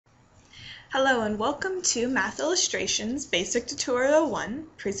Hello and welcome to Math Illustrations Basic Tutorial 1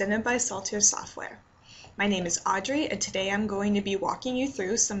 presented by Saltire software. My name is Audrey and today I'm going to be walking you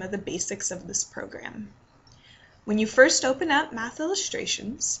through some of the basics of this program. When you first open up Math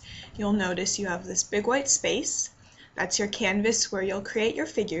Illustrations, you'll notice you have this big white space. That's your canvas where you'll create your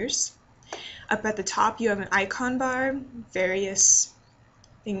figures. Up at the top you have an icon bar, various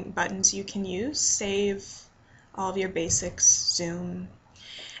buttons you can use, save, all of your basics, zoom.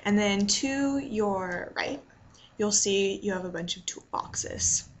 And then to your right, you'll see you have a bunch of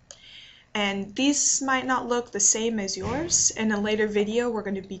toolboxes. And these might not look the same as yours. In a later video, we're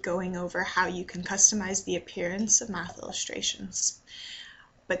going to be going over how you can customize the appearance of Math Illustrations.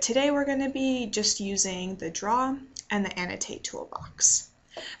 But today we're going to be just using the Draw and the Annotate toolbox.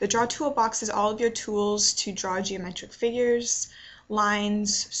 The Draw toolbox is all of your tools to draw geometric figures,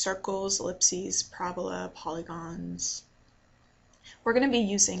 lines, circles, ellipses, parabola, polygons. We're going to be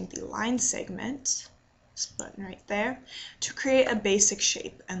using the line segment, this button right there, to create a basic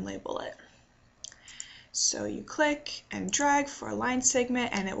shape and label it. So you click and drag for a line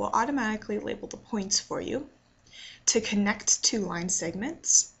segment and it will automatically label the points for you. To connect two line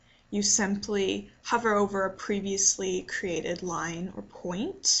segments, you simply hover over a previously created line or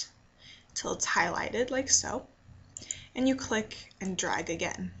point until it's highlighted like so, and you click and drag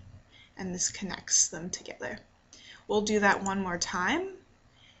again, and this connects them together. We'll do that one more time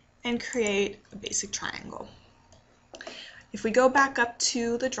and create a basic triangle. If we go back up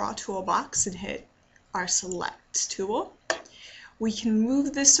to the Draw toolbox and hit our Select tool, we can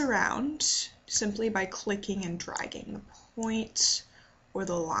move this around simply by clicking and dragging the point or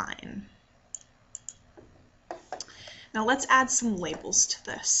the line. Now let's add some labels to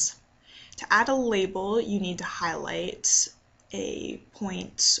this. To add a label, you need to highlight a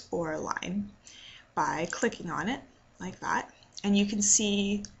point or a line by clicking on it like that, and you can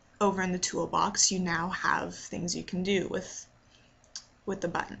see over in the toolbox you now have things you can do with the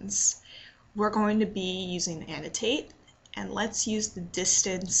buttons. We're going to be using Annotate, and let's use the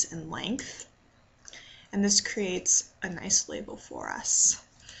distance and length, and this creates a nice label for us.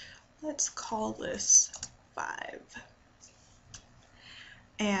 Let's call this 5.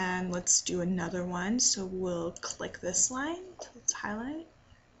 And let's do another one, so we'll click this line, let's highlight,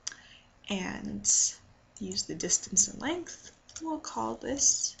 and use the distance and length. We'll call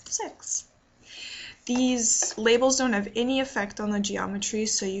this 6. These labels don't have any effect on the geometry,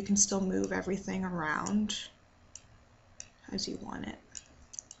 so you can still move everything around as you want it.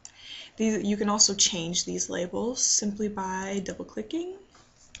 You can also change these labels simply by double-clicking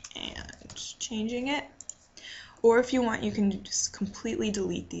and changing it. Or if you want, you can just completely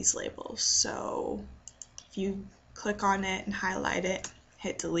delete these labels. So if you click on it and highlight it,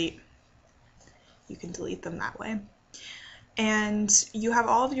 hit delete, you can delete them that way. And you have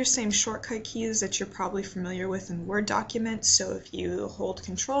all of your same shortcut keys that you're probably familiar with in Word documents. So if you hold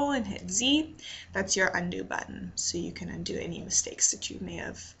Control and hit Z, that's your undo button, so you can undo any mistakes that you may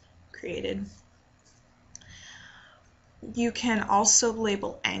have created. You can also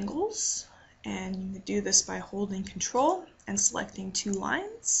label angles, and you can do this by holding Control and selecting two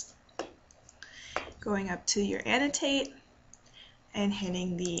lines, going up to your Annotate and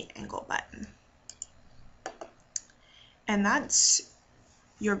hitting the angle button. And that's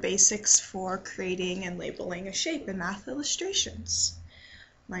your basics for creating and labeling a shape in Math Illustrations.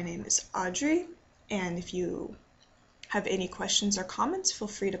 My name is Audrey, and if you have any questions or comments, feel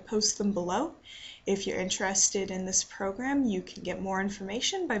free to post them below. If you're interested in this program, you can get more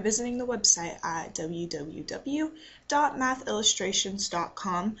information by visiting the website at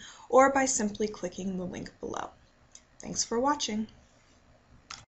www.mathillustrations.com or by simply clicking the link below. Thanks for watching.